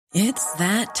It's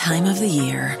that time of the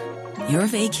year. Your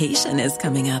vacation is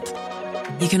coming up.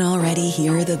 You can already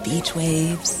hear the beach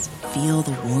waves, feel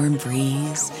the warm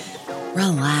breeze,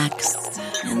 relax,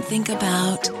 and think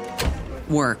about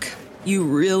work. You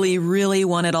really, really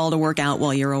want it all to work out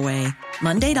while you're away.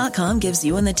 Monday.com gives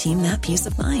you and the team that peace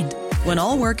of mind. When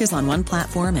all work is on one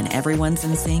platform and everyone's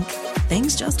in sync,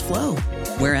 things just flow.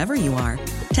 Wherever you are,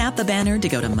 tap the banner to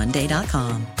go to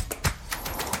Monday.com.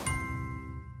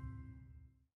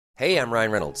 Hey, I'm Ryan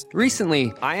Reynolds.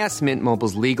 Recently, I asked Mint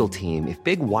Mobile's legal team if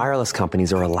big wireless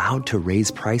companies are allowed to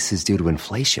raise prices due to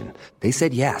inflation. They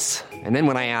said yes. And then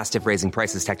when I asked if raising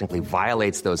prices technically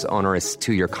violates those onerous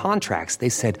two-year contracts, they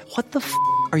said, what the f***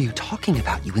 are you talking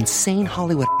about, you insane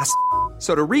Hollywood ass f-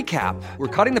 So to recap, we're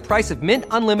cutting the price of Mint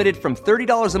Unlimited from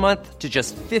 $30 a month to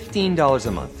just $15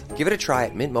 a month. Give it a try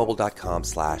at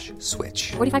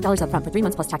mintmobile.com/switch. $45 up front for 3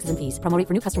 months plus taxes and fees. Promo rate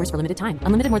for new customers for limited time.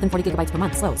 Unlimited more than 40 gigabytes per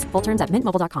month. Slows full terms at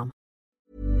mintmobile.com.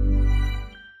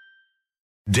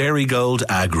 Dairygold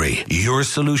Agri, your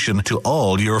solution to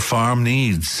all your farm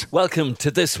needs. Welcome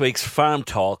to this week's Farm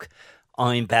Talk.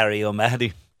 I'm Barry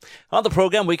O'Mahony. On the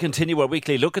programme, we continue our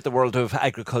weekly look at the world of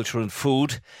agriculture and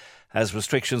food. As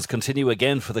restrictions continue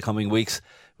again for the coming weeks,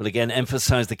 we'll again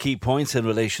emphasise the key points in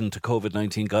relation to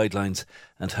COVID-19 guidelines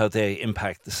and how they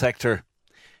impact the sector.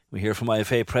 We hear from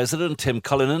IFA President Tim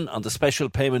Cullinan on the special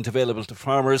payment available to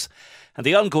farmers and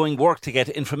the ongoing work to get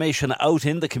information out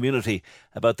in the community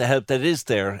about the help that is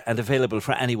there and available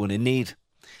for anyone in need.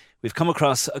 We've come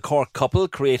across a Cork couple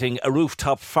creating a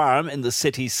rooftop farm in the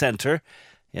city centre.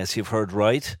 Yes, you've heard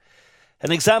right.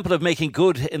 An example of making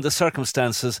good in the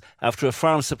circumstances after a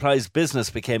farm supplies business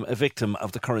became a victim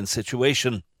of the current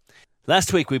situation.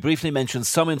 Last week we briefly mentioned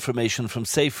some information from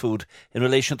Safe Food in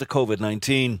relation to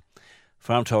COVID-19.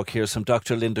 Farm Talk hears from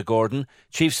Dr. Linda Gordon,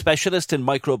 Chief Specialist in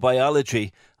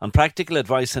Microbiology, on practical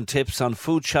advice and tips on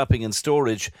food shopping and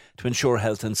storage to ensure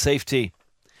health and safety.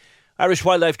 Irish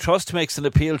Wildlife Trust makes an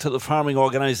appeal to the farming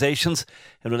organisations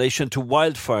in relation to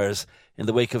wildfires in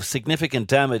the wake of significant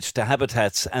damage to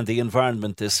habitats and the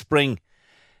environment this spring.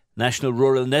 National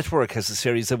Rural Network has a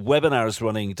series of webinars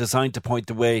running designed to point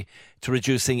the way to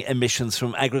reducing emissions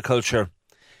from agriculture.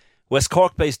 West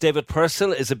Cork-based David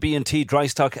Purcell is a B&T dry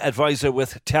stock advisor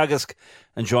with Teagasc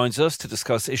and joins us to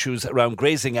discuss issues around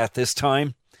grazing at this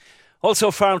time.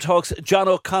 Also, Farm Talk's John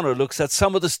O'Connor looks at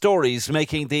some of the stories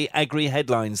making the agri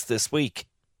headlines this week.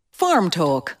 Farm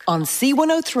Talk on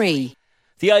C103.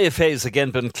 The IFA has again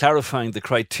been clarifying the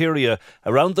criteria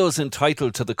around those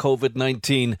entitled to the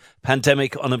COVID-19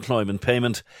 pandemic unemployment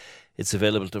payment. It's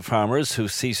available to farmers who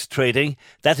cease trading,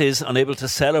 that is, unable to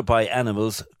sell or buy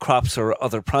animals, crops or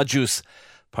other produce.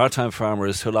 Part-time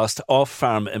farmers who lost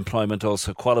off-farm employment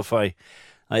also qualify.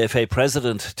 IFA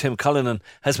President Tim Cullinan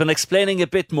has been explaining a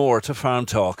bit more to Farm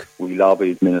Talk. We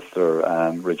lobbied Minister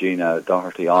Regina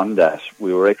Doherty on that.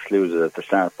 We were excluded at the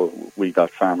start, but we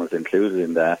got farmers included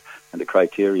in that. And the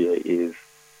criteria is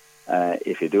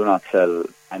if you do not sell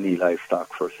any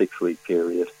livestock for a 6-week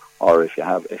period, or if you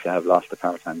have lost a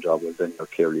part-time job, well, then you're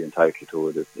clearly entitled to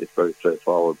it. It's very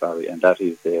straightforward, Barry, and that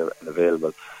is there and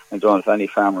available. And John, if any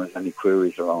farmer has any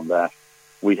queries around that,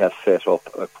 we have set up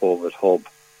a COVID hub.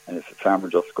 And if a farmer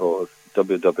just goes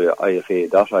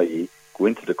www.ifa.ie, go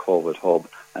into the COVID hub,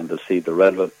 and they'll see the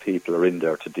relevant people are in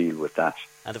there to deal with that.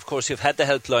 And of course, you've had the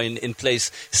helpline in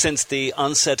place since the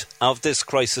onset of this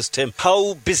crisis, Tim.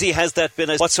 How busy has that been?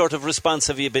 What sort of response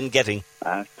have you been getting?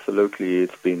 Absolutely.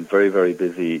 It's been very, very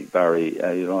busy, Barry.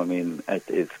 You know what I mean?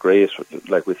 It's great.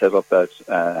 Like, we set up that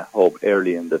hub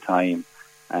early in the time,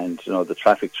 and, you know, the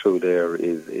traffic through there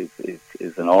is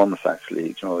enormous, actually.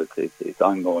 You know, it's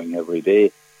ongoing every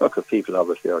day. Because people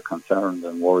obviously are concerned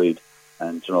and worried,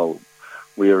 and, you know,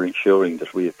 we are ensuring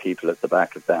that we have people at the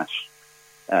back of that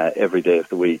every day of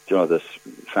the week, you know, that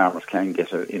farmers can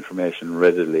get information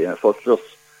readily. And so just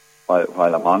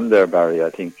while I'm on there, Barry, I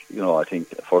think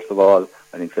first of all,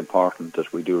 I think it's important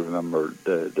that we do remember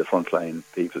the frontline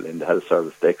people in the health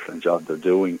service, the excellent job they're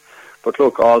doing. But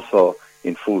look, also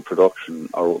in food production,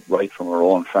 right from our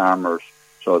own farmers,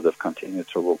 so they've continued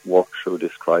to work through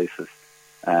this crisis,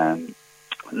 and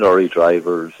lorry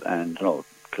drivers, and, you know,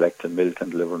 collecting milk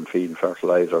and delivering feed and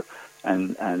fertiliser,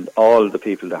 and all the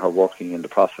people that are working in the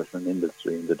processing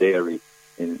industry, in the dairy,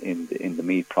 in the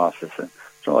meat processing.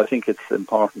 So I think it's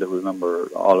important that we remember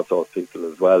all of those people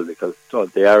as well, because, you know,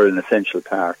 they are an essential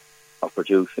part of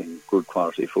producing good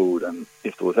quality food. And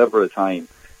if there was ever a time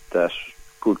that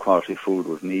good quality food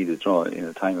was needed, you know, in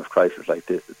a time of crisis like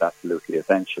this, it's absolutely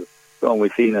essential. So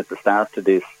we've seen at the start of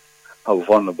this how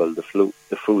vulnerable the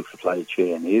food supply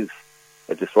chain is.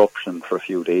 a disruption for a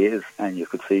few days, and you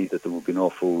could see that there would be no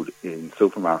food in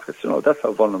supermarkets. You know, that's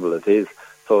how vulnerable it is.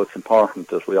 So it's important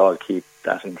that we all keep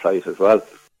that in sight as well.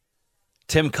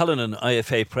 Tim Cullinan,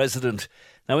 IFA President.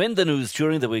 Now, in the news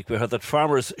during the week, we heard that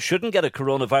farmers shouldn't get a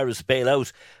coronavirus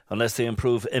bailout unless they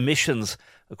improve emissions,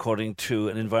 according to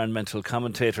an environmental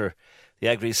commentator. The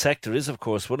agri sector is, of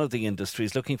course, one of the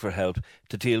industries looking for help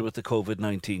to deal with the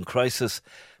COVID-19 crisis.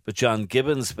 But John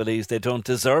Gibbons believes they don't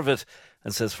deserve it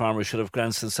and says farmers should have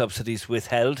grants and subsidies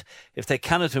withheld if they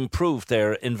cannot improve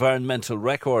their environmental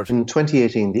record. In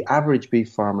 2018, the average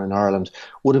beef farmer in Ireland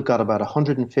would have got about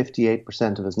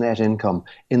 158% of his net income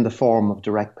in the form of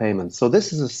direct payments. So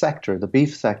this is a sector, the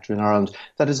beef sector in Ireland,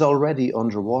 that is already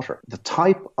underwater. The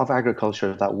type of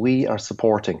agriculture that we are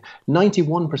supporting,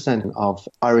 91% of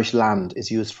Irish land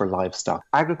is used for livestock.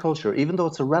 Agriculture, even though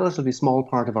it's a relatively small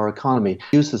part of our economy,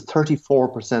 uses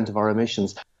 34% of our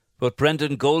emissions. But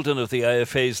Brendan Golden of the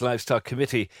IFA's Livestock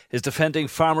Committee is defending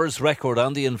farmers' record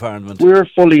on the environment. We're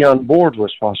fully on board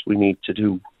with what we need to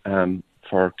do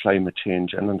for climate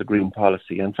change and on the green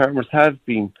policy. And farmers have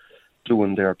been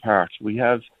doing their part. We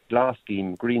have GLAS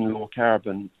scheme, Green Low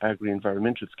Carbon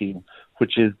Agri-Environmental Scheme,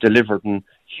 which is delivering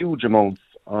huge amounts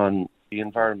on the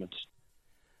environment.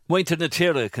 Muintir na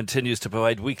Tíre continues to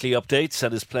provide weekly updates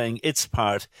and is playing its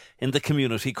part in the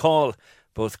community call.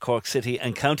 Both Cork City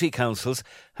and County Councils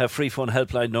have free phone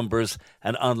helpline numbers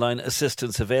and online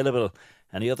assistance available.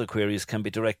 Any other queries can be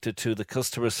directed to the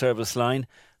customer service line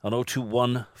on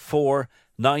 021 4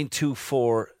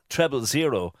 924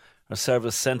 000 or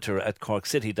service centre at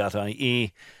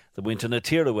corkcity.ie. The Muintir na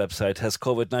Tíre website has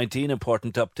COVID-19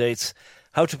 important updates,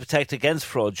 how to protect against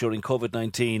fraud during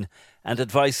COVID-19 and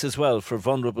advice as well for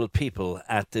vulnerable people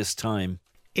at this time.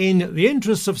 In the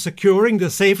interests of securing the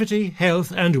safety,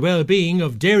 health and well-being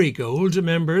of Dairygold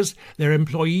members, their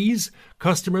employees,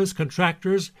 customers,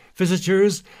 contractors,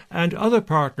 visitors and other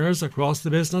partners across the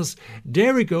business,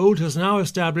 Dairygold has now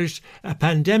established a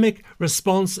pandemic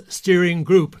response steering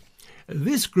group.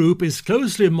 This group is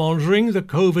closely monitoring the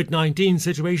COVID-19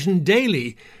 situation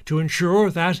daily to ensure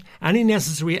that any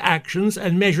necessary actions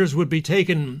and measures would be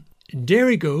taken.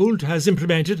 Dairygold has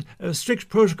implemented a strict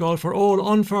protocol for all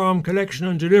on-farm collection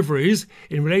and deliveries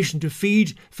in relation to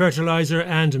feed, fertiliser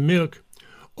and milk.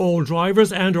 All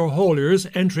drivers and or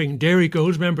hauliers entering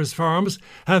Dairygold members' farms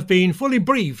have been fully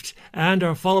briefed and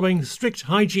are following strict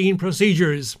hygiene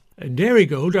procedures.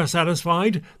 Dairygold are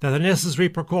satisfied that the necessary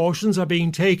precautions are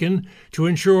being taken to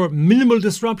ensure minimal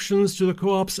disruptions to the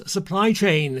co-op's supply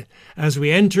chain as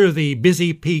we enter the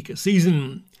busy peak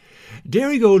season.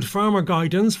 Dairygold farmer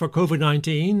guidance for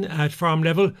COVID-19 at farm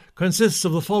level consists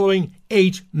of the following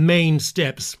 8 main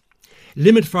steps.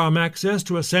 Limit farm access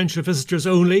to essential visitors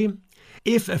only.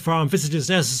 If a farm visit is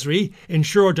necessary,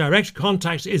 ensure direct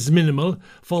contact is minimal,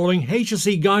 following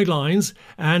HSE guidelines,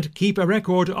 and keep a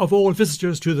record of all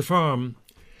visitors to the farm.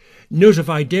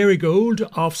 Notify Dairygold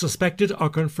of suspected or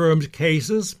confirmed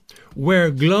cases.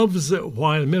 Wear gloves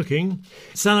while milking.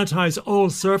 Sanitise all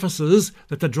surfaces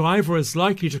that the driver is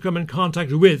likely to come in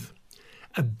contact with.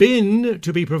 A bin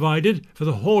to be provided for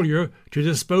the haulier to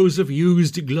dispose of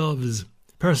used gloves.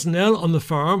 Personnel on the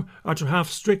farm are to have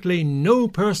strictly no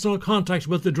personal contact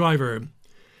with the driver.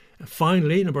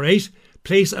 Finally, number 8,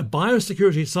 place a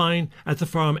biosecurity sign at the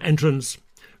farm entrance.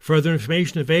 Further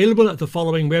information available at the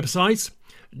following websites: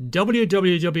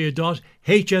 www.hse.ie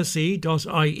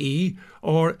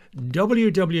or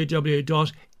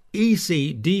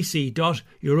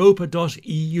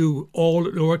www.ecdc.europa.eu, all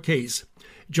lowercase.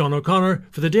 John O'Connor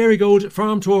for the Dairygold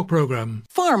Farm Talk programme.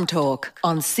 Farm Talk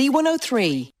on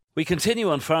C103. We continue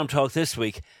on Farm Talk this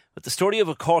week with the story of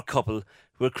a Cork couple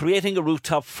who are creating a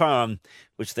rooftop farm,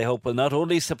 which they hope will not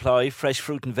only supply fresh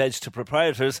fruit and veg to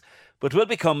proprietors, but will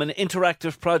become an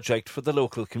interactive project for the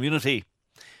local community.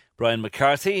 Brian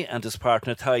McCarthy and his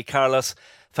partner Ty Carlos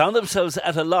found themselves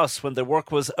at a loss when their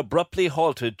work was abruptly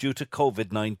halted due to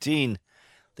COVID-19.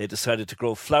 They decided to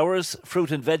grow flowers,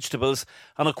 fruit and vegetables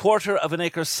on a 1/4 of an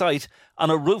acre site on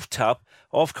a rooftop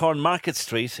off Cornmarket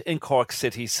Street in Cork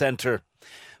city centre.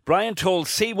 Brian told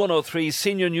C103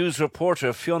 senior news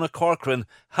reporter Fiona Corcoran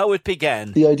how it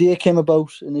began. The idea came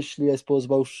about initially, I suppose,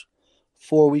 about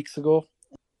 4 weeks ago.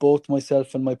 Both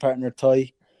myself and my partner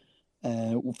Ty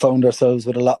found ourselves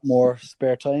with a lot more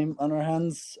spare time on our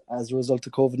hands as a result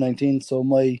of COVID-19. So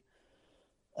my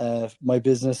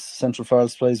business, Central Floral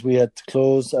Supplies, we had to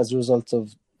close as a result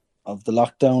of the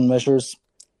lockdown measures,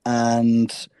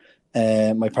 and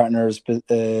my partner's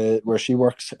where she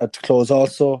works had to close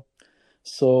also.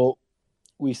 So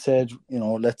we said,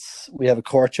 we have a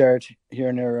courtyard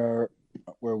here near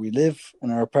where we live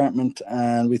in our apartment,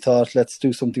 and we thought, let's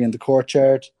do something in the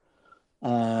courtyard.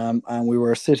 And we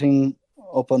were sitting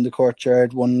up on the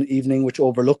courtyard one evening, which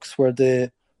overlooks where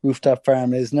the rooftop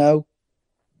farm is now.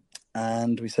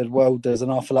 And we said, wow, there's an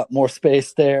awful lot more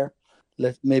space there.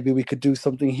 Maybe we could do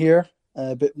something here,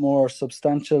 a bit more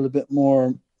substantial, a bit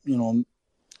more,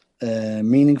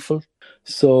 meaningful.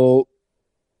 So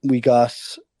we got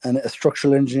a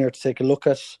structural engineer to take a look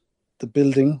at the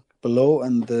building below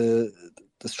and the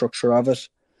structure of it.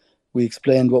 We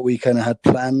explained what we kind of had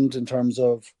planned in terms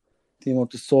of the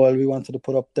amount of soil we wanted to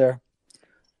put up there,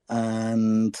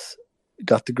 and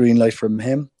got the green light from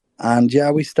him. And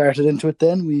yeah, we started into it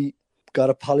then. We got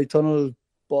a polytunnel,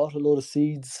 bought a load of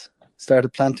seeds,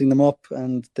 started planting them up,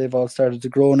 and they've all started to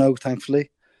grow now,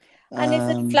 thankfully. And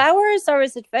is it flowers or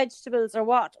is it vegetables or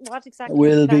what? What exactly?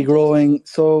 We'll be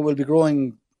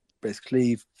growing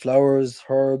basically flowers,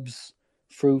 herbs,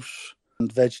 fruit,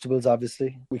 and vegetables,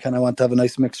 obviously. We kind of want to have a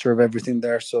nice mixture of everything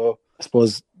there. So I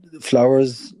suppose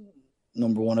flowers,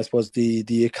 number one, I suppose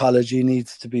the ecology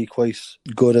needs to be quite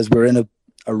good, as we're in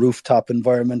a rooftop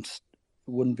environment.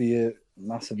 It wouldn't be a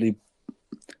massively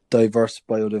diverse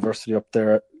biodiversity up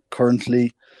there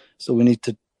currently. So we need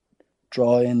to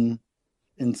draw in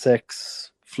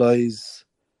insects, flies.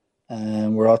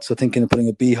 And we're also thinking of putting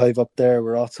a beehive up there.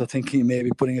 We're also thinking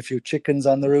maybe putting a few chickens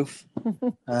on the roof.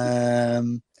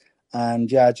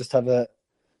 And yeah, just have a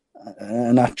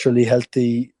naturally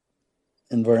healthy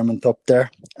environment up there.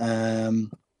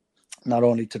 Not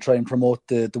only to try and promote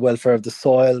the welfare of the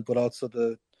soil, but also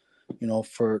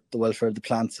for the welfare of the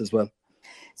plants as well.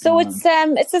 So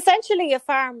it's essentially a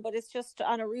farm, but it's just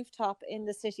on a rooftop in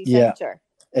the city centre.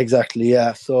 Exactly.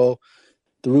 Yeah. So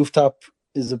the rooftop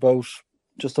is about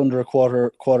just under a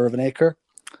quarter of an acre.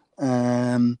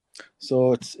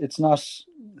 So it's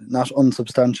not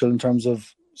unsubstantial in terms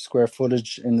of square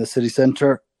footage in the city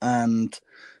centre,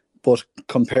 but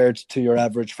compared to your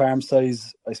average farm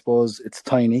size, I suppose it's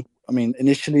tiny. I mean,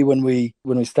 initially when we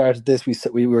started this,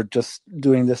 we were just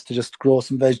doing this to just grow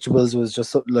some vegetables. It was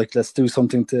just like, let's do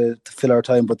something to fill our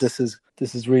time. But this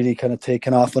is really kind of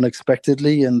taken off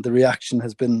unexpectedly, and the reaction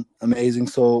has been amazing.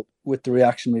 So with the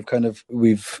reaction,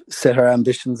 we've set our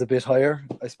ambitions a bit higher,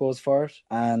 I suppose, for it.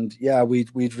 And yeah,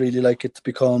 we'd really like it to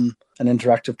become an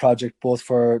interactive project both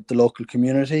for the local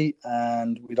community,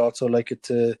 and we'd also like it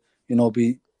to,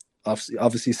 be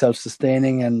obviously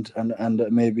self-sustaining and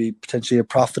maybe potentially a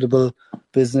profitable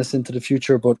business into the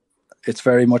future. But it's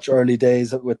very much early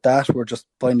days with that. We're just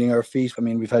finding our feet. I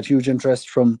mean, we've had huge interest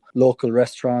from local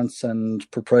restaurants and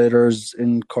proprietors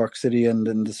in Cork City and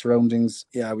in the surroundings.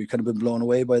 Yeah, we've kind of been blown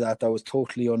away by that. That was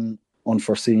totally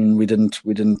unforeseen. We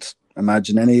didn't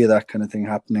imagine any of that kind of thing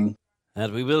happening.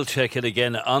 And we will check in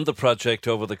again on the project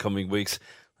over the coming weeks.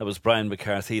 That was Brian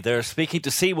McCarthy there, speaking to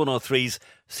C103's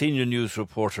senior news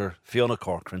reporter Fiona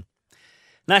Corcoran.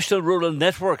 National Rural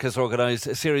Network has organised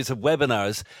a series of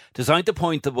webinars designed to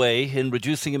point the way in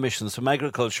reducing emissions from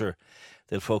agriculture.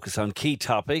 They'll focus on key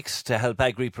topics to help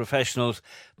agri-professionals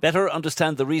better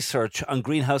understand the research on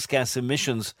greenhouse gas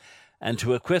emissions and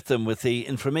to equip them with the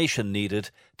information needed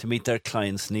to meet their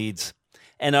clients' needs.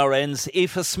 NRN's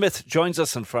Aoife Smith joins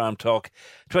us on Farm Talk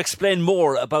to explain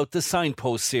more about the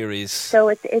Signpost series. So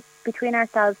it's between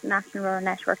ourselves, National Rural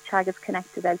Network, Teagasc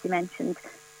Connected, as you mentioned,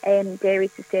 Dairy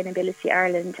Sustainability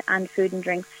Ireland and Food and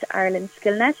Drinks Ireland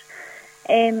Skillnet.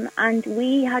 And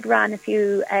we had ran a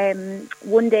few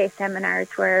one-day seminars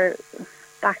where,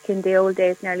 back in the old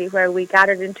days nearly, where we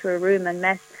gathered into a room and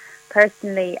met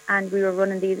personally, and we were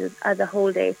running these as a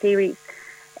whole-day series.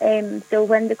 So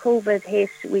when the COVID hit,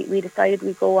 we decided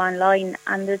we'd go online,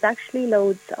 and there's actually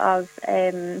loads of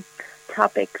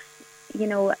topics.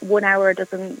 1 hour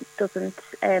doesn't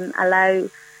allow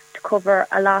to cover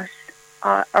a lot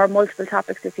or multiple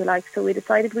topics, if you like. So we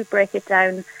decided we'd break it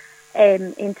down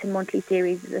into monthly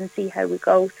series and see how we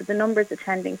go. So the numbers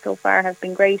attending so far have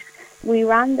been great. We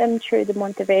ran them through the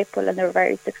month of April and they were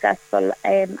very successful,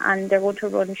 and they're going to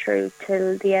run through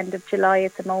till the end of July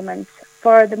at the moment.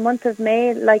 For the month of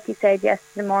May, like you said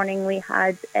yesterday morning, we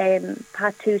had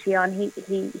Pat Tooty on.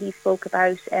 He spoke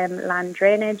about land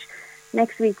drainage.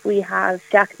 Next week we have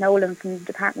Jack Nolan from the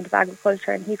Department of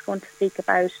Agriculture, and he's going to speak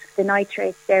about the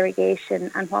nitrates irrigation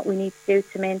and what we need to do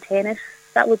to maintain it.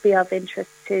 That would be of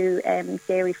interest to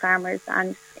dairy farmers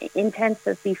and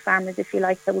intensive beef farmers, if you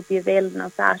like, that would be availing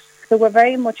of that. So we're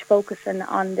very much focusing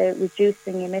on the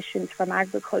reducing emissions from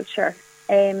agriculture.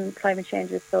 Climate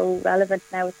change is so relevant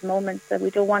now at the moment that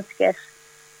we don't want to get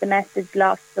the message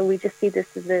lost. So we just see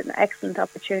this as an excellent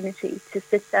opportunity to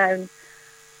sit down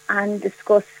and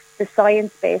discuss the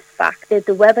science-based facts. The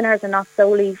webinars are not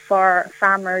solely for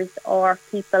farmers or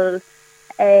people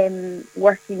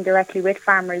working directly with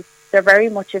farmers. they're very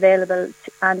much available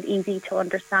and easy to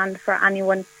understand for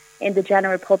anyone in the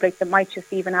general public that might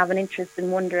just even have an interest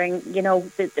in wondering,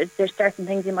 there's certain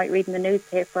things you might read in the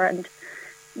newspaper and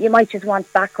you might just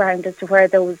want background as to where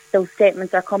those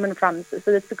statements are coming from. So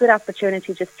it's a good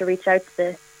opportunity just to reach out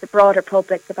to the broader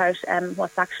public about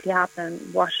what's actually happening,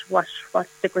 what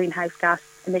the greenhouse gas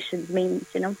emissions means,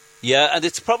 Yeah, and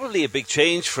it's probably a big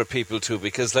change for people too,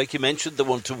 because like you mentioned, the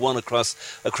one-to-one across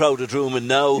a crowded room, and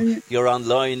now you're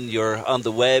online, you're on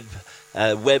the web,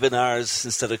 webinars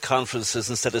instead of conferences,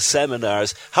 instead of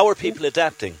seminars. How are people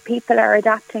adapting? People are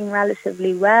adapting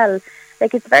relatively well.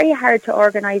 Like, it's very hard to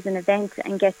organise an event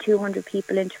and get 200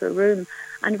 people into a room,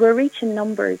 and we're reaching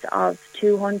numbers of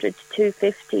 200 to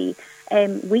 250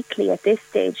 weekly at this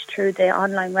stage through the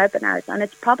online webinars, and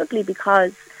it's probably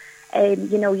because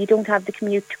you don't have the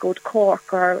commute to go to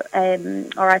Cork or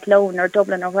Athlone or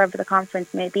Dublin or wherever the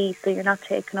conference may be, so you're not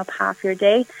taking up half your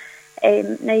day.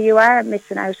 Now, you are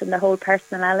missing out on the whole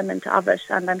personal element of it,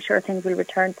 and I'm sure things will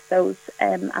return to those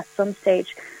at some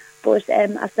stage. But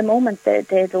at the moment, the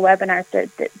webinars,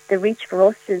 the reach for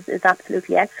us is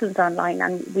absolutely excellent online,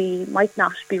 and we might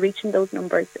not be reaching those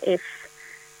numbers if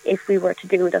we were to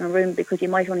do it in a room, because you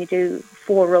might only do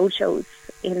 4 roadshows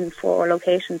in 4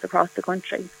 locations across the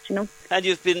country, And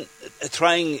you've been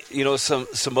trying,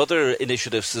 some other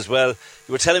initiatives as well.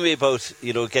 You were telling me about,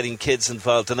 getting kids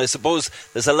involved, and I suppose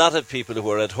there's a lot of people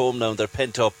who are at home now and they're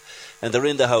pent up and they're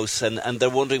in the house and they're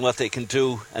wondering what they can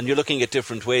do, and you're looking at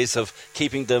different ways of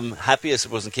keeping them happy, I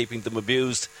suppose, and keeping them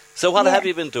abused. So what have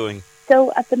you been doing?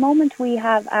 So at the moment we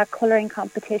have a colouring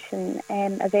competition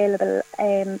available,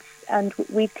 and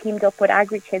we've teamed up with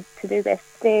AgriKids to do this.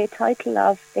 The title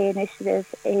of the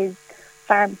initiative is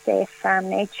Farm Safe, Farm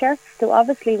Nature. So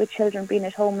obviously, with children being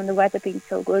at home and the weather being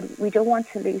so good, we don't want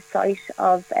to lose sight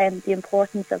of the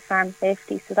importance of farm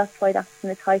safety. So that's why that's in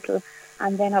the title.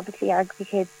 And then obviously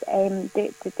AgriKids,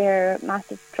 they're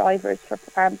massive drivers for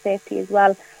farm safety as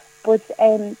well. But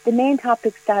the main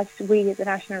topics that we as a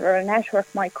National Rural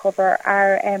Network might cover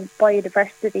are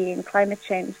biodiversity and climate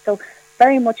change. So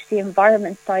very much the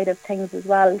environment side of things as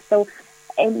well. So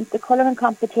the colouring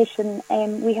competition,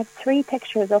 we have 3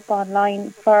 pictures up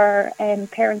online for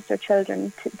parents or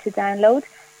children to download.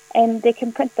 They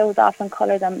can print those off and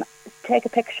colour them, take a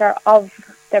picture of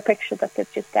their picture that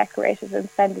they've just decorated and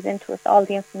send it in to us. All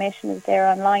the information is there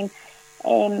online.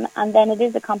 And then it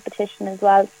is a competition as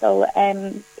well. So,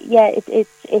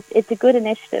 it's a good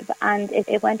initiative, and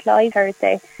it went live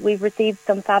Thursday. We've received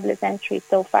some fabulous entries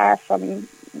so far from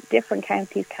different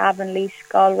counties, Cavan, Laois,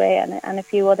 Galway and a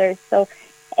few others. So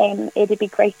it'd be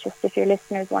great just if your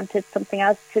listeners wanted something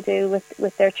else to do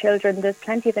with their children. There's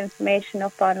plenty of information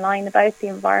up online about the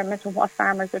environment and what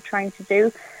farmers are trying to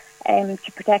do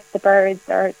to protect the birds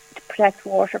or to protect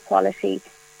water quality.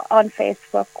 On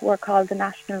Facebook, we're called the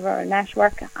National Rural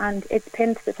Network, and it's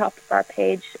pinned to the top of our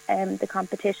page, the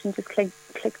competition. Just click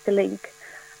the link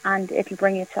and it'll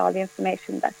bring you to all the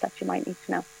information that you might need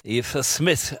to know. Aoife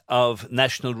Smith of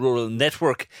National Rural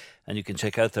Network, and you can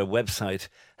check out their website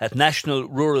at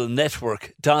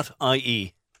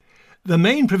nationalruralnetwork.ie. The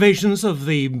main provisions of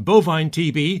the bovine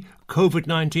TB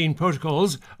COVID-19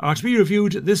 protocols are to be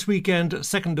reviewed this weekend,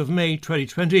 2nd of May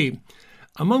 2020.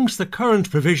 Amongst the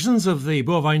current provisions of the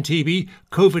bovine TB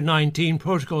COVID-19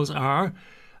 protocols are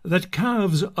that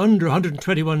calves under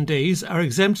 121 days are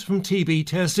exempt from TB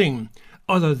testing,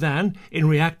 other than in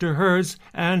reactor herds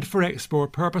and for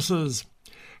export purposes.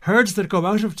 Herds that go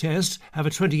out of test have a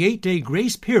 28-day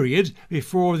grace period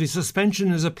before the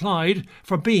suspension is applied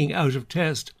for being out of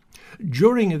test.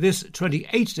 During this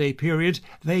 28-day period,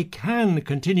 they can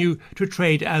continue to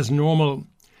trade as normal.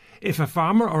 If a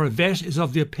farmer or a vet is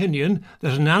of the opinion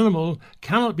that an animal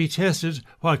cannot be tested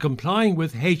while complying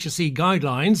with HSE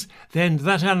guidelines, then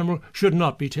that animal should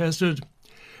not be tested.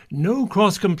 No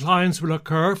cross-compliance will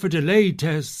occur for delayed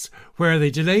tests where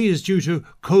the delay is due to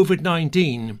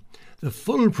COVID-19. The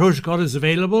full protocol is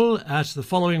available at the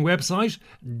following website,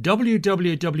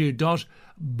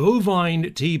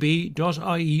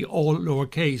 www.bovinetb.ie, all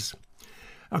lowercase.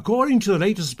 According to the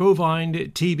latest bovine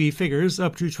TB figures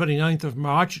up to 29th of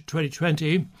March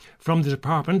 2020 from the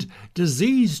department,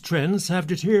 disease trends have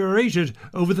deteriorated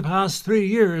over the past 3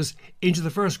 years into the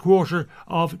first quarter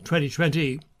of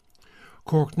 2020.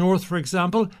 Cork North, for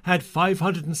example, had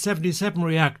 577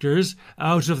 reactors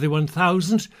out of the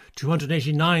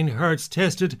 1,289 herds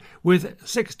tested, with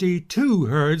 62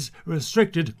 herds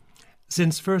restricted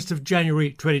since 1st of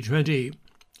January 2020.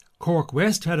 Cork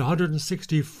West had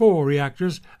 164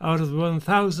 reactors out of the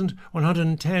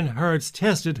 1,110 herds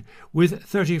tested, with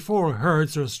 34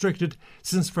 herds restricted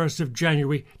since 1st of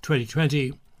January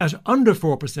 2020. At under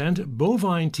 4%,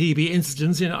 bovine TB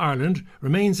incidence in Ireland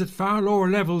remains at far lower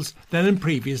levels than in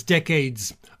previous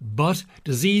decades. But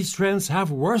disease trends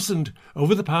have worsened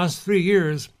over the past 3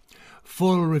 years.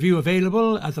 Full review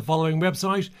available at the following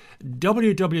website,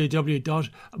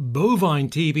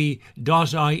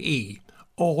 www.bovinetb.ie,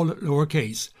 all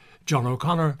lowercase. John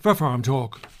O'Connor for Farm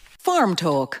Talk. Farm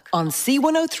Talk on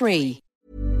C103.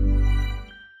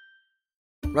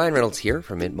 Ryan Reynolds here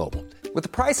from Mint Mobile. With the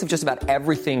price of just about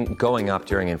everything going up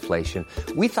during inflation,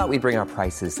 we thought we'd bring our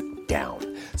prices down.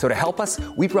 So to help us,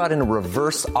 we brought in a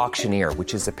reverse auctioneer,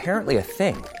 which is apparently a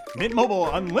thing. Mint Mobile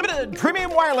Unlimited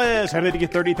Premium Wireless. How to get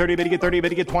 30, 30, bit to get 30, bit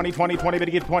to get 20, 20, 20, bit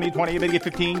to get 20, 20, bit to get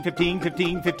 15, 15,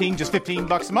 15, 15, just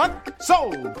 $15 a month?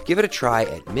 Sold! Give it a try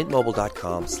at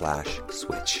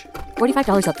mintmobile.com/switch.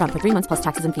 $45 up front for 3 months plus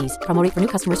taxes and fees. Promo rate for new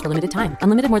customers for limited time.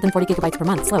 Unlimited more than 40 gigabytes per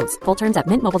month. Slows full terms at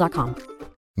mintmobile.com.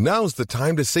 Now's the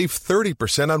time to save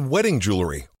 30% on wedding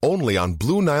jewelry, only on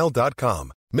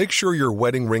BlueNile.com. Make sure your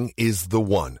wedding ring is the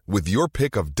one with your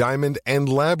pick of diamond and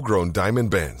lab-grown diamond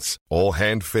bands, all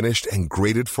hand-finished and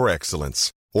graded for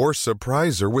excellence. Or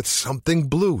surprise her with something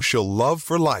blue she'll love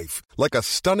for life, like a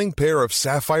stunning pair of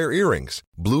sapphire earrings.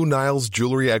 Blue Nile's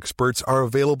jewelry experts are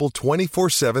available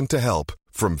 24/7 to help,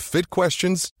 from fit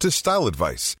questions to style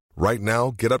advice. Right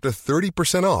now, get up to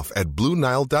 30% off at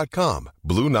BlueNile.com.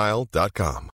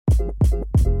 BlueNile.com.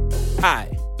 Hi,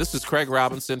 this is Craig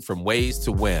Robinson from Ways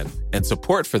to Win, and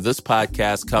support for this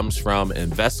podcast comes from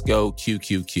Invesco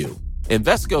QQQ.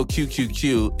 Invesco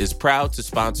QQQ is proud to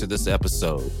sponsor this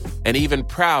episode, and even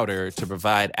prouder to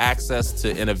provide access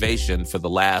to innovation for the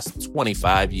last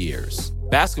 25 years.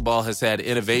 Basketball has had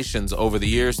innovations over the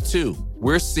years, too.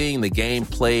 We're seeing the game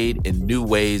played in new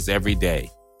ways every day.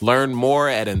 Learn more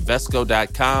at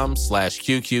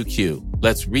Invesco.com/QQQ.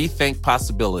 Let's rethink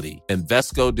possibility.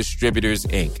 Invesco Distributors,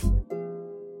 Inc.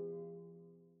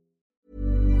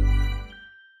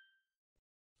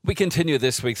 We continue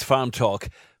this week's Farm Talk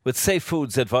with Safe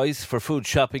Foods advice for food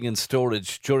shopping and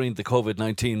storage during the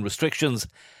COVID-19 restrictions.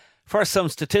 First, some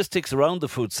statistics around the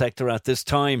food sector at this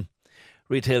time.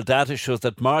 Retail data shows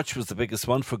that March was the biggest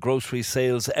one for grocery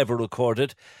sales ever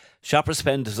recorded. Shopper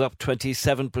spend is up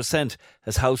 27%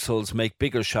 as households make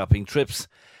bigger shopping trips.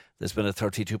 There's been a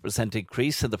 32%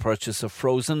 increase in the purchase of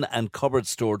frozen and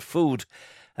cupboard-stored food,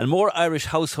 and more Irish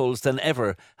households than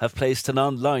ever have placed an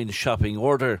online shopping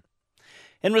order.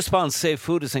 In response, Safe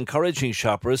Food is encouraging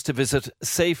shoppers to visit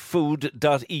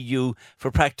safefood.eu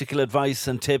for practical advice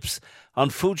and tips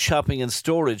on food shopping and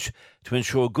storage to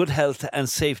ensure good health and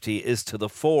safety is to the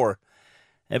fore.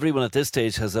 Everyone at this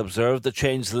stage has observed the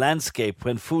changed landscape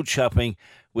when food shopping,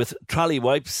 with trolley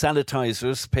wipes,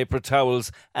 sanitisers, paper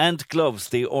towels and gloves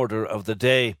the order of the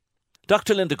day.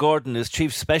 Dr. Linda Gordon is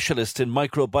Chief Specialist in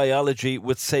Microbiology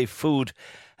with Safe Food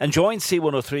and joins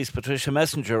C103's Patricia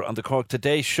Messenger on the Cork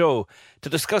Today show to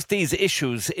discuss these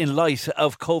issues in light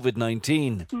of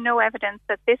COVID-19. No evidence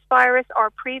that this virus or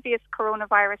previous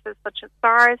coronaviruses such as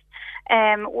SARS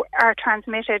are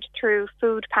transmitted through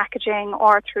food packaging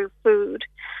or through food.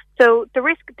 So the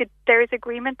risk, there is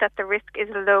agreement that the risk is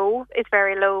low, is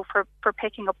very low for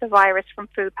picking up the virus from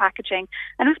food packaging.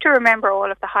 And we have to remember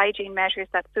all of the hygiene measures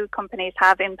that food companies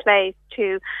have in place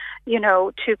to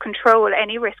control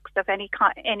any risks of any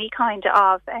kind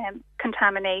of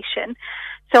contamination.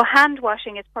 So hand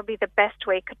washing is probably the best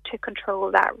way to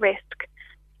control that risk.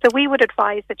 So we would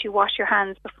advise that you wash your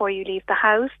hands before you leave the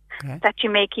house, that you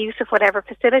make use of whatever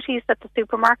facilities that the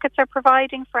supermarkets are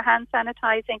providing for hand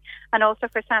sanitizing and also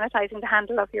for sanitizing the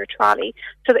handle of your trolley.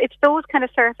 So it's those kind of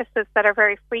surfaces that are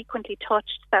very frequently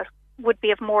touched that would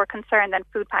be of more concern than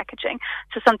food packaging.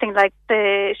 So something like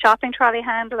the shopping trolley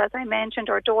handle, as I mentioned,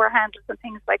 or door handles and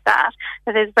things like that,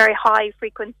 that there's very high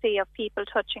frequency of people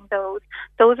touching those.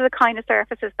 Those are the kind of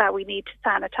surfaces that we need to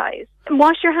sanitize. And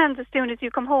wash your hands as soon as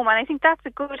you come home, and I think that's a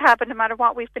good habit no matter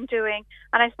what we've been doing.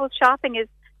 And I suppose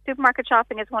supermarket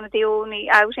shopping is one of the only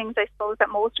outings, I suppose, that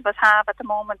most of us have at the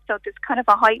moment. So there's kind of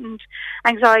a heightened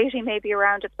anxiety maybe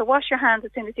around it. So wash your hands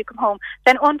as soon as you come home.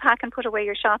 Then unpack and put away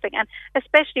your shopping. And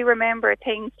especially remember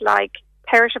things like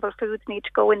perishable foods need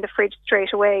to go in the fridge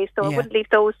straight away. So I wouldn't leave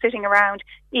those sitting around,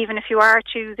 even if you are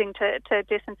choosing to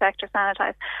disinfect or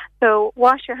sanitize. So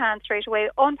wash your hands straight away,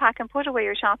 unpack and put away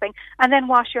your shopping, and then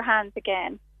wash your hands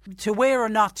again. To wear or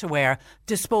not to wear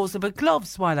disposable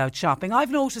gloves while out shopping. I've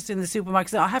noticed in the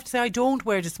supermarkets, I have to say I don't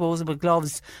wear disposable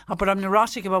gloves, but I'm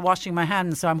neurotic about washing my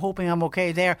hands, so I'm hoping I'm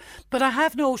okay there. But I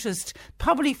have noticed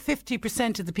probably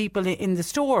 50% of the people in the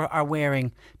store are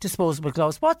wearing disposable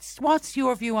gloves. What's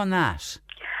your view on that?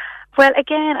 Well,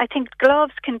 again, I think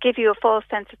gloves can give you a false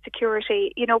sense of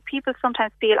security. You know, people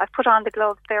sometimes feel, I've put on the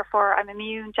gloves, therefore I'm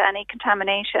immune to any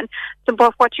contamination. So,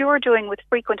 but what you're doing with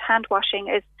frequent hand washing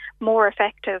is more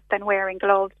effective than wearing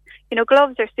gloves. You know,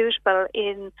 gloves are suitable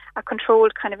in a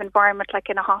controlled kind of environment, like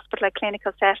in a hospital, like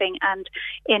clinical setting, and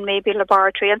in maybe a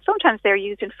laboratory. And sometimes they're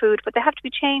used in food, but they have to be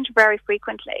changed very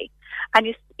frequently. And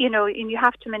you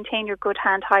have to maintain your good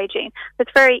hand hygiene.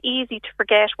 It's very easy to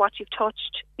forget what you've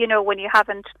touched, you know, when you have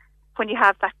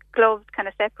that gloves kind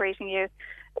of separating you.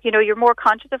 You know, you're more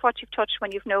conscious of what you've touched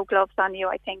when you've no gloves on you,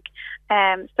 I think.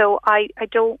 So I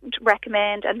don't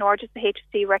recommend, and nor does the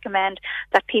HSE recommend,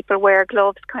 that people wear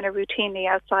gloves kind of routinely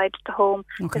outside the home.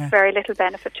 Okay. There's very little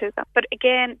benefit to them. But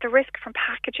again, the risk from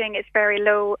packaging is very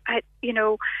low.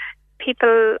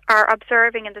 People are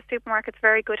observing in the supermarkets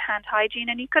very good hand hygiene,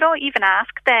 and you could even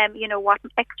ask them, you know, what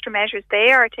extra measures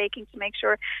they are taking to make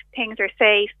sure things are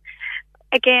safe.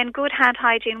 Again, good hand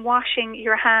hygiene, washing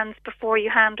your hands before you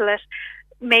handle it,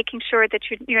 making sure that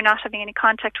you're not having any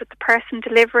contact with the person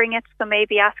delivering it, so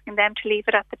maybe asking them to leave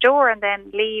it at the door and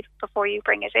then leave before you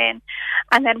bring it in.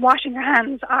 And then washing your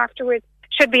hands afterwards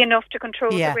should be enough to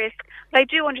control the risk. But I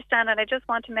do understand, and I just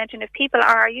want to mention, if people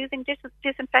are using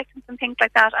disinfectants and things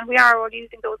like that, and we are all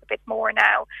using those a bit more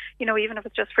now, you know, even if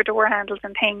it's just for door handles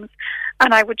and things,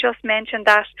 and I would just mention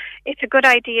that it's a good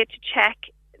idea to check,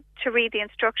 to read the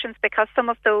instructions, because some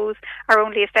of those are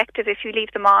only effective if you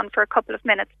leave them on for a couple of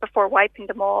minutes before wiping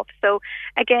them off. So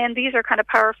again, these are kind of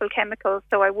powerful chemicals,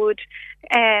 so I would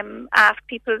ask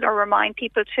people or remind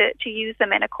people to use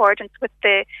them in accordance with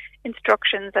the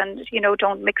instructions, and, you know,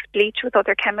 don't mix bleach with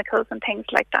other chemicals and things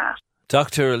like that.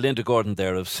 Dr. Linda Gordon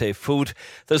there of Safe Food.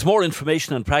 There's more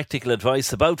information and practical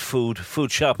advice about food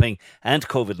shopping and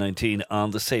COVID-19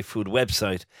 on the Safe Food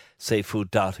website,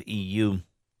 safefood.eu.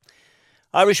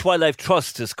 Irish Wildlife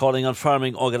Trust is calling on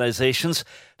farming organisations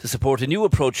to support a new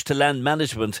approach to land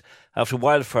management after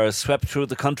wildfires swept through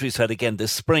the countryside again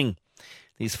this spring.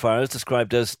 These fires,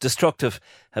 described as destructive,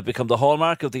 have become the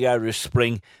hallmark of the Irish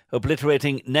spring,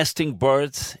 obliterating nesting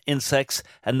birds, insects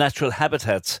and natural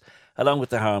habitats, along with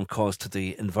the harm caused to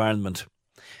the environment.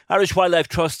 Irish Wildlife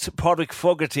Trust's Padraig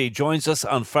Fogarty joins us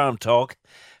on Farm Talk,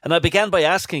 and I began by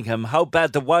asking him how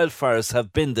bad the wildfires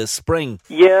have been this spring.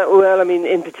 Yeah, well, I mean,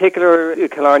 in particular,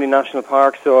 Killarney National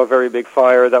Park saw a very big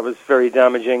fire that was very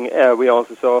damaging. We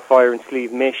also saw a fire in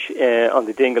Slieve Mish on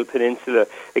the Dingle Peninsula,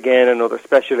 again another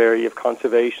special area of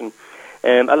conservation.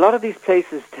 A lot of these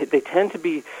places, they tend to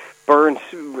be burnt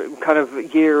kind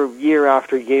of year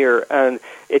after year, and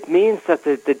it means that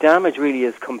the damage really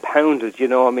is compounded, you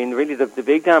know. I mean, really the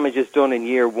big damage is done in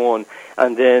year one,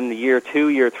 and then year two,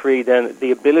 year three, then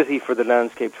the ability for the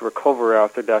landscape to recover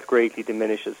after that greatly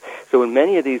diminishes. So in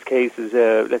many of these cases,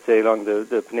 let's say along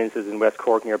the peninsulas in West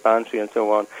Cork near Bantry and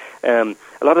so on,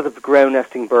 a lot of the ground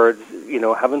nesting birds, you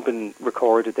know, haven't been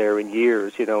recorded there in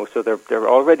years, you know, so they're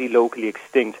already locally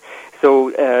extinct.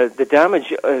 So the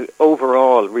damage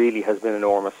overall really has been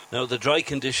enormous. Now, the dry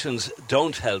conditions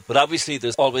don't help, but obviously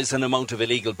there's always an amount of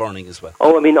illegal burning as well.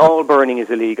 Oh, I mean, all burning is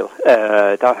illegal.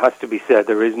 That has to be said.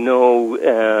 There is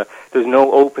there's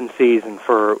no open season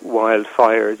for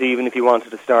wildfires. Even if you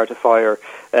wanted to start a fire,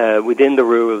 within the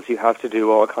rules, you have to do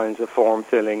all kinds of form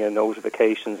filling and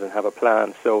notifications and have a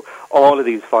plan. So all of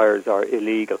these fires are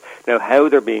illegal. Now, how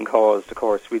they're being caused, of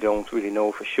course, we don't really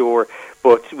know for sure,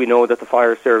 but we know that the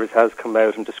fire service has come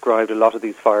out and described a lot of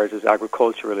these fires as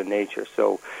agricultural in nature.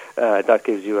 So that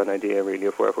gives you an idea, really,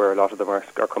 of where a lot of them are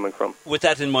coming from. With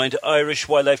that in mind, Irish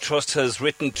Wildlife Trust has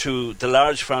written to the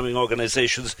large farming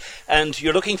organisations, and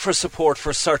you're looking for support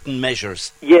for certain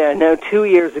measures. Yeah, now 2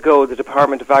 years ago, the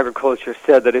Department of Agriculture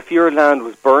said that if your land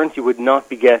was burnt, you would not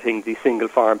be getting the single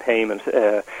farm payment,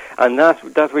 and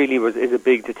that really is a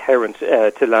big deterrent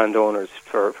to landowners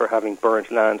for having burnt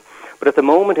land. But at the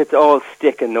moment, it's all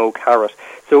stick and no carrot.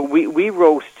 So we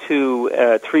wrote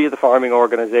to 3 of the farming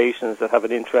organisations that have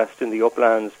an interest in the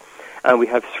uplands, and we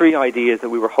have 3 ideas that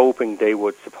we were hoping they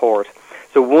would support.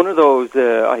 So one of those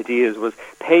ideas was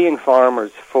paying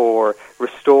farmers for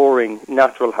restoring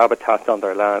natural habitats on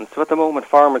their land. So at the moment,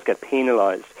 farmers get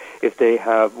penalised if they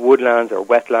have woodlands or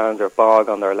wetlands or bog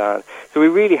on their land. So we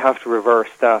really have to reverse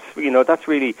that. You know, that's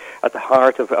really at the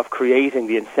heart of creating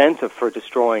the incentive for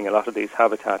destroying a lot of these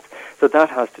habitats. So that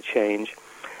has to change.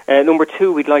 Number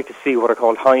 2, we'd like to see what are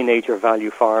called high nature value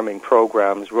farming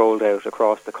programs rolled out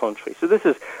across the country. So this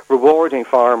is rewarding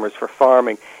farmers for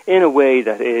farming in a way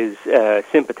that is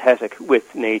sympathetic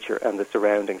with nature and the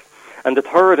surroundings. And the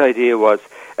third idea was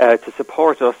to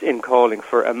support us in calling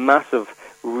for a massive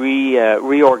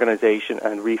reorganisation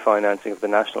and refinancing of the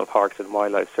National Parks and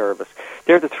Wildlife Service.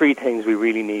 They're the three things we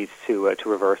really need to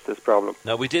reverse this problem.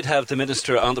 Now, we did have the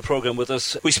Minister on the programme with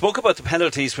us. We spoke about the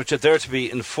penalties which are there to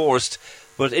be enforced,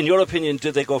 but in your opinion,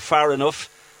 do they go far enough?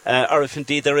 Or if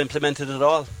indeed they're implemented at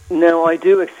all? No, I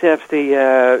do accept the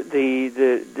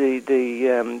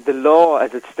law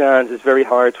as it stands is very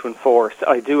hard to enforce.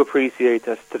 I do appreciate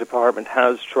that the department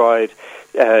has tried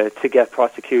to get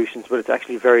prosecutions, but it's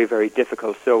actually very, very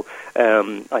difficult. So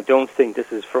I don't think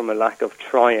this is from a lack of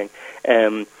trying.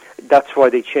 That's why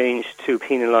they changed to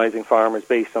penalising farmers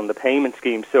based on the payment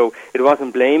scheme. So it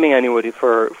wasn't blaming anybody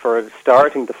for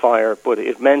starting the fire, but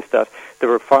it meant that there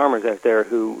were farmers out there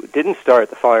who didn't start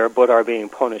the fire but are being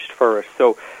punished for it.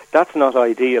 So that's not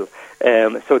ideal.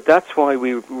 So that's why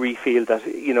we feel that,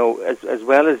 as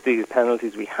well as these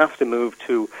penalties, we have to move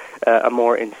to a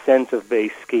more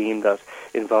incentive-based scheme that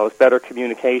involves better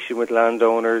communication with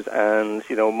landowners and,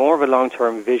 more of a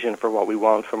long-term vision for what we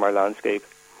want from our landscape.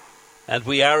 And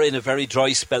we are in a very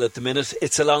dry spell at the minute.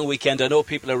 It's a long weekend. I know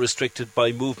people are restricted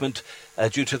by movement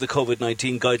due to the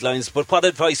COVID-19 guidelines, but what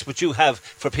advice would you have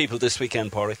for people this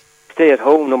weekend, Pádraig? Stay at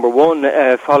home, number one,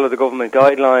 follow the government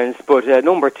guidelines, but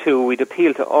number two, we'd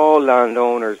appeal to all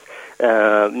landowners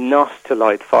not to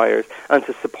light fires and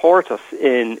to support us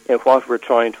in what we're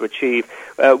trying to achieve.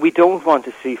 We don't want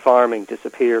to see farming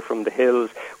disappear from the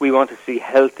hills. We want to see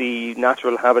healthy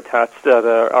natural habitats that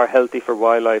are healthy for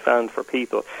wildlife and for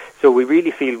people. So we really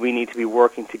feel we need to be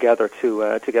working together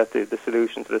to get the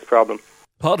solution to this problem.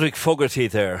 Pádraig Fogarty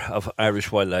there of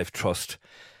Irish Wildlife Trust.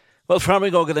 Well,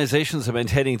 farming organisations are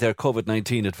maintaining their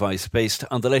COVID-19 advice based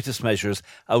on the latest measures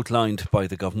outlined by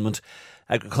the government.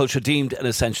 Agriculture deemed an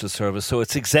essential service, so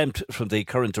it's exempt from the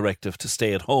current directive to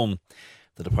stay at home.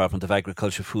 The Department of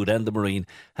Agriculture, Food and the Marine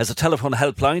has a telephone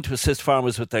helpline to assist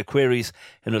farmers with their queries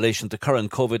in relation to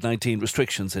current COVID-19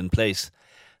 restrictions in place.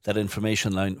 That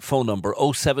information line, phone number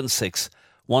 076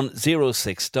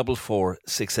 106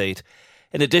 4468.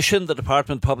 In addition, the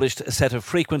department published a set of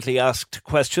frequently asked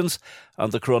questions on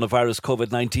the coronavirus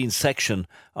COVID-19 section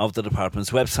of the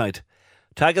department's website.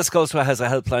 Teagasc also has a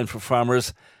helpline for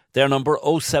farmers. Their number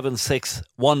 076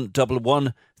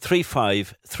 111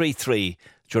 3533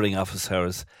 during office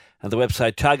hours. And the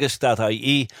website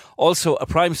teagasc.ie, also a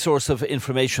prime source of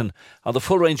information on the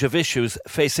full range of issues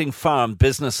facing farm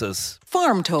businesses.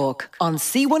 Farm Talk on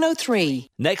C103.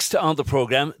 Next on the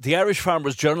programme, the Irish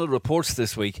Farmers Journal reports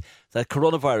this week that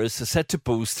coronavirus is set to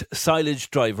boost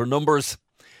silage driver numbers.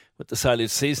 With the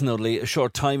silage season only a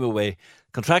short time away,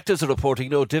 contractors are reporting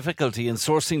no difficulty in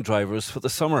sourcing drivers for the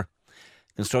summer.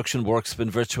 Construction work's been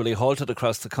virtually halted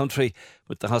across the country,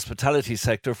 with the hospitality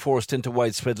sector forced into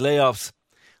widespread layoffs.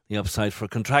 The upside for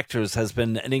contractors has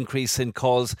been an increase in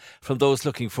calls from those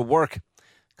looking for work.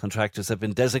 Contractors have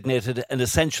been designated an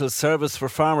essential service for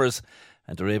farmers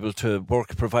and are able to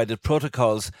work provided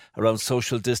protocols around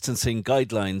social distancing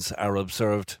guidelines are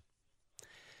observed.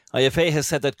 IFA has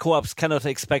said that co-ops cannot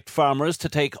expect farmers to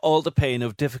take all the pain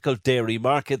of difficult dairy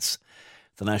markets.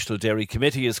 The National Dairy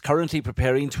Committee is currently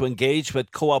preparing to engage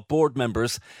with co-op board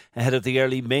members ahead of the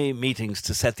early May meetings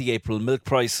to set the April milk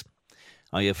price.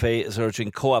 IFA is urging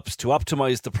co-ops to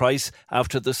optimise the price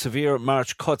after the severe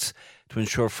March cuts to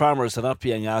ensure farmers are not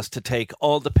being asked to take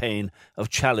all the pain of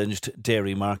challenged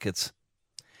dairy markets.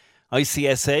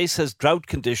 ICSA says drought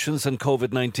conditions and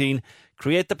COVID-19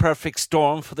 create the perfect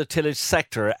storm for the tillage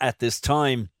sector at this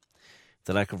time.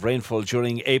 The lack of rainfall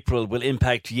during April will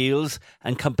impact yields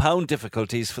and compound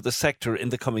difficulties for the sector in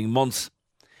the coming months.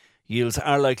 Yields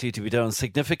are likely to be down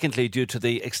significantly due to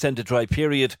the extended dry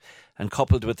period and,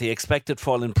 coupled with the expected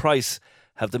fall in price,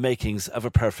 have the makings of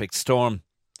a perfect storm.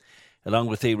 Along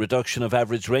with the reduction of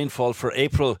average rainfall for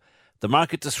April, the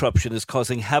market disruption is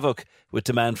causing havoc, with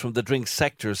demand from the drinks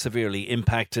sector severely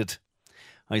impacted.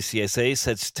 ICSA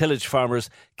says tillage farmers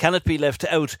cannot be left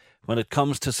out when it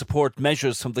comes to support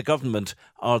measures from the government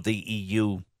or the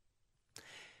EU.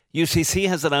 UCC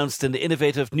has announced an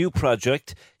innovative new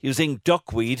project using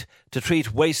duckweed to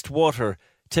treat wastewater,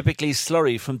 typically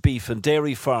slurry from beef and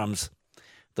dairy farms.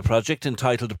 The project,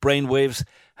 entitled Brainwaves,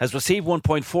 has received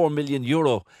 €1.4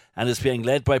 million and is being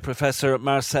led by Professor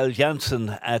Marcel Janssen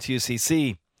at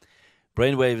UCC.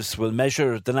 Brainwaves will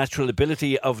measure the natural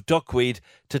ability of duckweed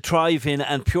to thrive in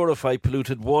and purify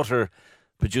polluted water,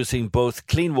 producing both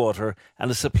clean water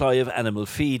and a supply of animal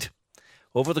feed.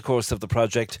 Over the course of the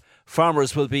project,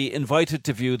 farmers will be invited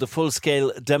to view the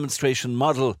full-scale demonstration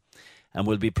model and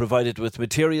will be provided with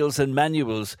materials and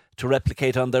manuals to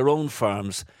replicate on their own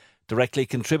farms, directly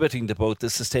contributing to both the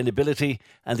sustainability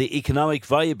and the economic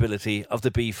viability of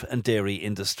the beef and dairy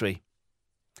industry.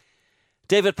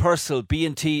 David Purcell,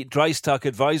 B&T Dry Stock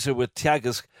Advisor with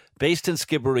Teagasc, based in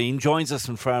Skibbereen, joins us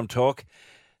in Farm Talk.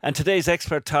 And today's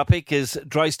expert topic is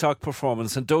dry stock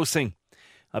performance and dosing.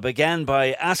 I began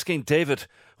by asking David,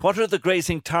 what are the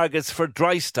grazing targets for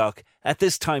dry stock at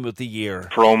this time of the year?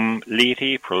 From late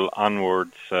April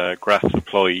onwards, grass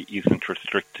supply isn't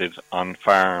restricted on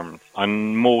farms.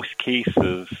 On most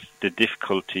cases, the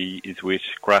difficulty is with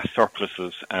grass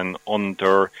surpluses and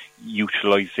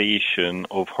underutilisation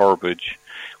of herbage,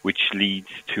 which leads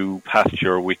to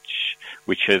pasture which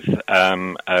has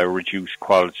a reduced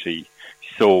quality.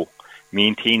 So,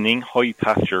 maintaining high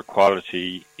pasture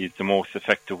quality is the most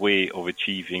effective way of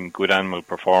achieving good animal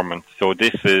performance. So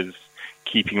this is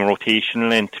keeping rotation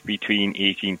length between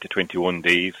 18 to 21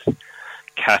 days.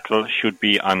 Cattle should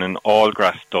be on an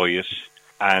all-grass diet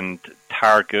and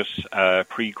target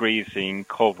pre-grazing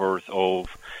covers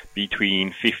of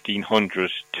between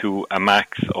 1,500 to a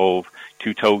max of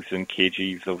 2,000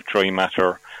 kgs of dry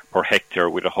matter per hectare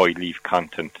with a high leaf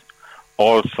content.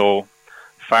 Also,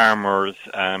 farmers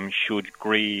should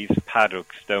graze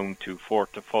paddocks down to 4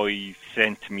 to 5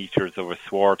 centimetres of a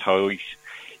sward height.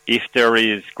 If there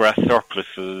is grass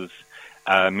surpluses,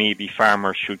 maybe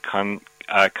farmers should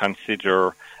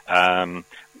consider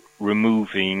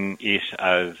removing it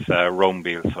as round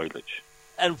bale silage.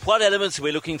 And what elements are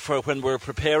we looking for when we're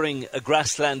preparing a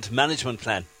grassland management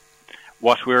plan?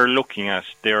 What we're looking at,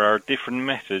 there are different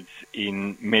methods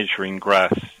in measuring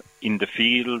grass in the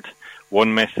field.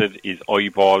 One method is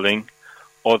eyeballing.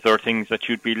 Other things that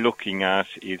you'd be looking at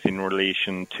is in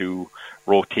relation to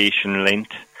rotation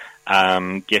length,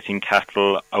 getting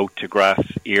cattle out to grass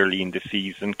early in the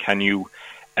season. Can you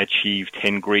achieve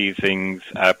 10 grazings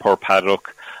per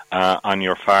paddock on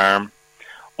your farm?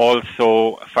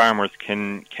 Also, farmers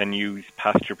can use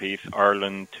Pasture-Based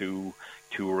Ireland to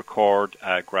record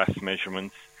grass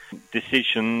measurements.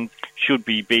 Decisions should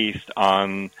be based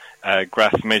on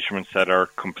grass measurements that are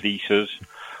completed.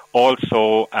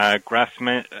 Also, grass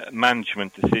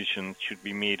management decisions should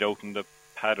be made out in the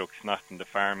paddocks, not in the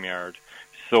farmyard.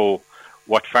 So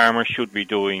what farmers should be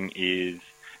doing is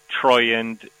try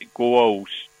and go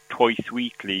out twice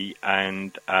weekly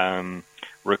and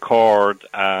record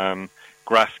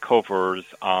grass covers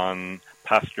on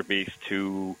pasture base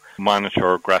to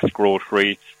monitor grass growth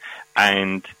rates,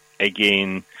 and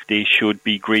again, they should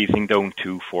be grazing down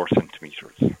to 4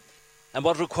 centimetres. And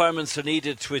what requirements are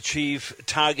needed to achieve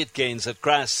target gains at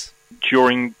grass?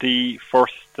 During the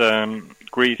first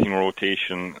grazing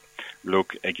rotation,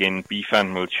 look, again, beef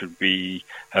animals should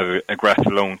have a grass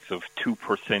allowance of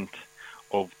 2%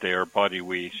 of their body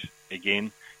weight.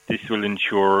 Again, this will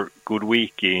ensure good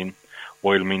weight gain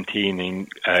while maintaining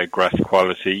grass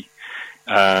quality.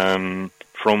 From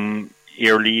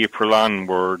early April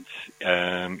onwards,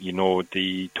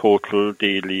 the total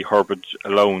daily herbage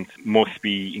allowance must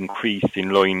be increased in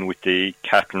line with the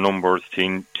cattle numbers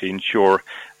to ensure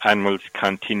animals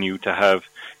continue to have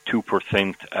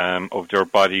 2% of their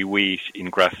body weight in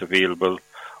grass available.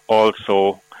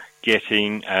 Also,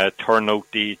 getting turnout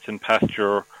dates and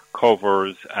pasture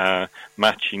covers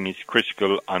matching is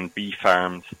critical on beef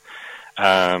farms,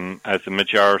 as the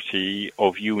majority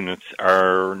of units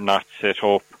are not set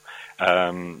up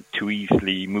to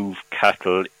easily move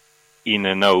cattle in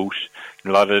and out. A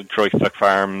lot of dry stock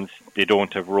farms, they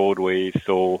don't have roadways,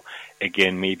 so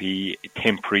again, maybe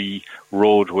temporary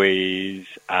roadways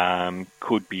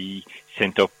could be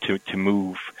sent up to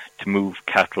move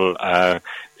cattle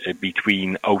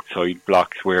between outside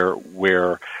blocks where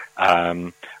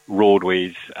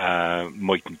roadways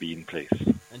mightn't be in place.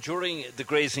 And during the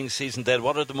grazing season then,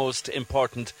 what are the most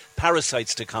important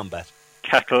parasites to combat?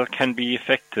 Cattle can be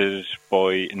affected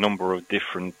by a number of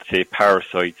different,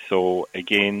 parasites. So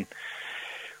again,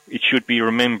 it should be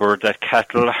remembered that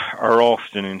cattle are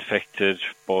often infected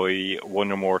by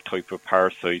one or more type of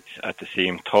parasites at the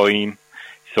same time.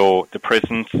 So the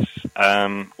presence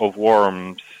of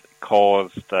worms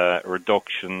caused a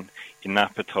reduction in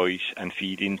appetite and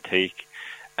feed intake,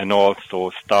 and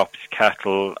also stops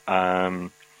cattle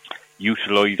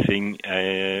utilising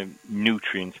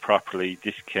nutrients properly.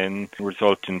 This can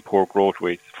result in poor growth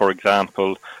rates. For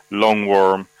example,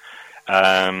 lungworm,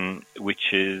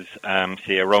 which is,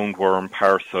 say, a roundworm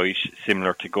parasite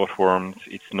similar to gutworms.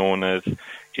 It's known as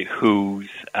whoos,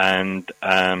 and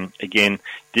again,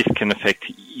 this can affect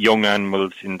young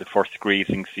animals in the first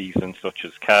grazing season, such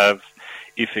as calves,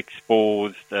 if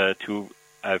exposed to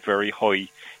a very high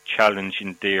challenge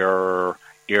in their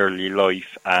early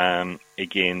life.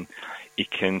 Again,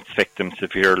 it can affect them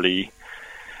severely.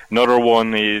 Another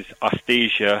one is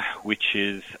Ostasia, which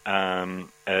is a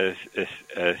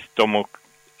stomach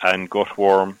and gut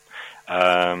worm.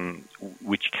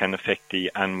 which can affect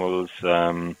the animal's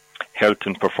health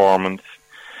and performance.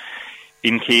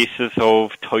 In cases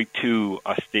of type 2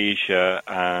 Ostasia,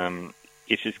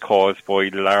 it is caused by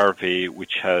larvae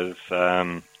which has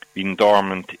been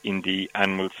dormant in the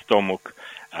animal's stomach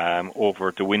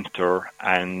over the winter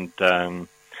and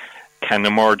can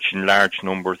emerge in large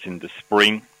numbers in the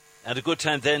spring. And a good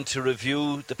time then to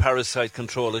review the parasite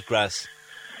control at grass.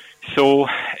 So,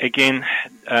 again,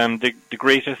 the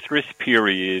greatest risk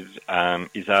period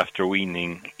is after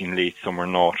weaning in late summer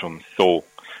and autumn. So,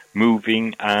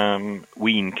 moving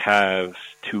wean calves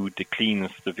to the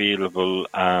cleanest available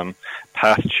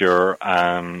pasture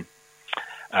on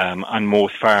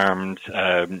most farms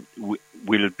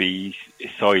will be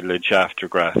silage after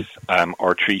grass,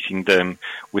 or treating them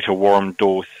with a warm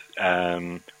dose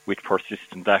with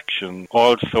persistent action.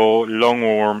 Also,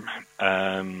 lungworm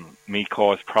may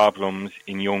cause problems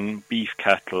in young beef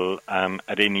cattle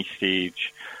at any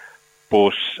stage,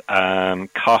 but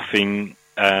coughing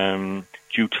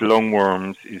due to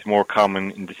lungworms is more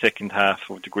common in the second half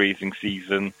of the grazing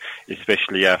season,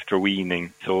 especially after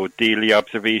weaning. So daily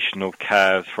observation of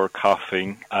calves for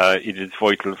coughing, it is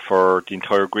vital for the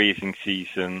entire grazing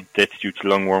season. Deaths due to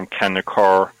lungworm can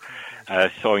occur.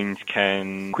 Signs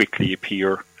can quickly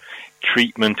appear.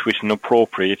 Treatment with an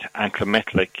appropriate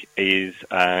antimetlic is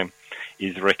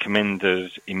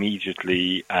recommended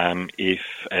immediately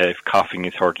if coughing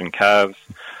is heard in calves.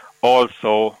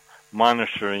 Also,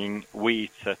 monitoring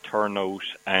weights at turnout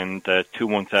and 2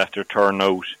 months after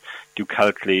turnout to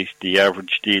calculate the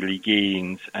average daily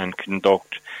gains and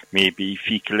conduct maybe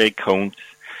fecal egg counts.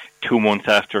 2 months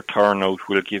after turnout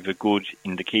will give a good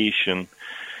indication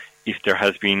if there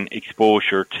has been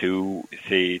exposure to,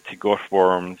 say, to gut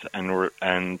worms and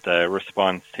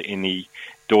response to any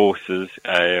doses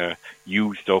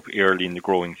used up early in the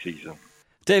growing season.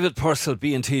 David Purcell,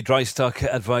 B&T Dry Stock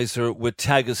Advisor with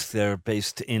Teagasc, they're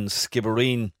based in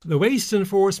Skibbereen. The waste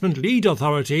enforcement lead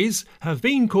authorities have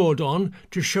been called on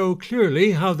to show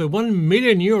clearly how the €1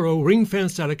 million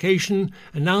ring-fenced allocation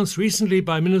announced recently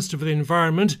by Minister for the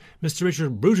Environment, Mr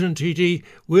Richard Bruton TD,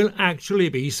 will actually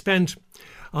be spent.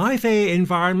 IFA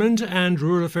Environment and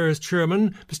Rural Affairs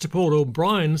Chairman Mr Paul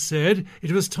O'Brien said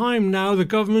it was time now the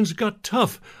government got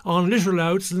tough on litter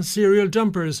louts and cereal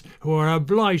dumpers who are a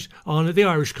blight on the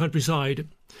Irish countryside.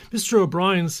 Mr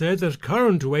O'Brien said that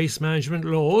current waste management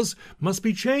laws must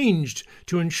be changed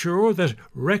to ensure that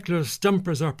reckless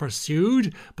dumpers are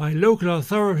pursued by local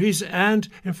authorities and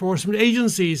enforcement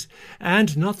agencies,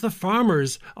 and not the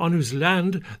farmers on whose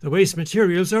land the waste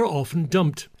materials are often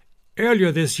dumped.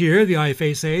 Earlier this year, the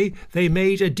IFA say they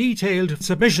made a detailed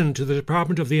submission to the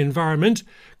Department of the Environment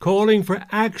calling for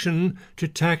action to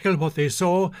tackle what they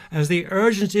saw as the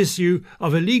urgent issue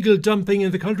of illegal dumping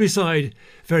in the countryside,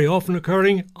 very often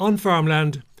occurring on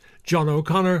farmland. John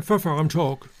O'Connor for Farm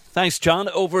Talk. Thanks, John.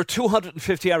 Over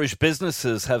 250 Irish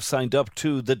businesses have signed up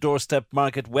to the Doorstep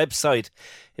Market website.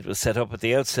 It was set up at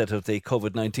the outset of the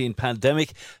COVID-19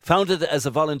 pandemic, founded as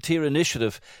a volunteer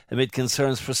initiative amid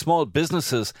concerns for small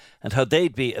businesses and how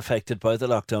they'd be affected by the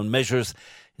lockdown measures.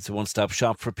 It's a one-stop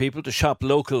shop for people to shop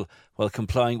local while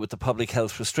complying with the public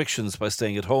health restrictions by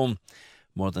staying at home.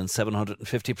 More than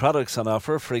 750 products on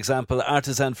offer. For example,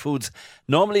 artisan foods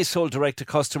normally sold direct to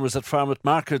customers at farm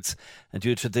markets, and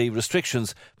due to the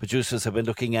restrictions, producers have been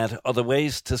looking at other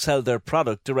ways to sell their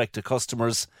product direct to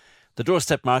customers. The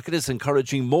Doorstep Market is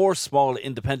encouraging more small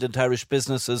independent Irish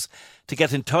businesses to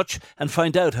get in touch and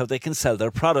find out how they can sell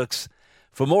their products.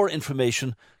 For more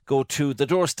information, go to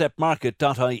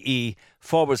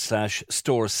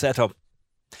thedoorstepmarket.ie/store setup.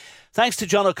 Thanks to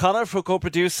John O'Connor for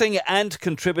co-producing and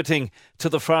contributing to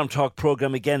the Farm Talk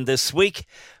programme again this week.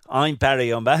 I'm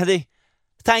Barry O'Mahony.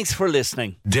 Thanks for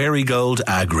listening. Dairygold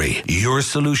Agri, your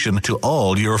solution to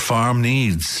all your farm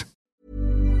needs.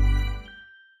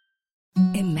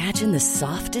 Imagine the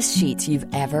softest sheets you've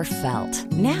ever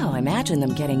felt. Now imagine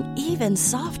them getting even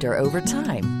softer over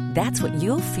time. That's what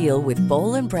you'll feel with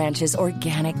Boll & Branch's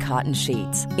organic cotton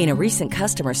sheets. In a recent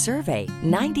customer survey,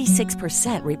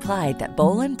 96% replied that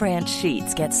Boll & Branch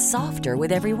sheets get softer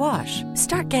with every wash.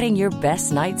 Start getting your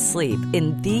best night's sleep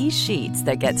in these sheets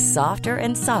that get softer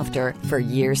and softer for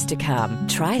years to come.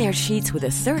 Try their sheets with a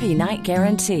 30-night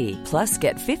guarantee. Plus,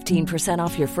 get 15%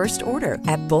 off your first order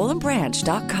at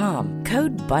bollandbranch.com.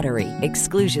 Code BUTTERY.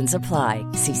 Exclusions apply.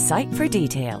 See site for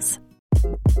details.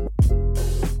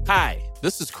 Hi,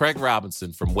 this is Craig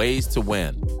Robinson from Ways to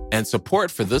Win, and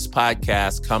support for this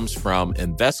podcast comes from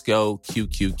Invesco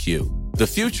QQQ. The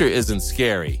future isn't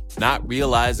scary. Not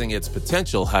realizing its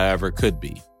potential, however, could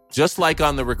be. Just like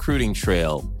on the recruiting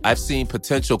trail, I've seen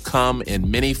potential come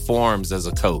in many forms as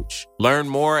a coach. Learn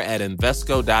more at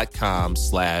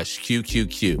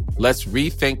Invesco.com/QQQ. Let's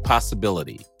rethink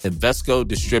possibility. Invesco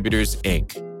Distributors,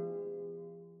 Inc.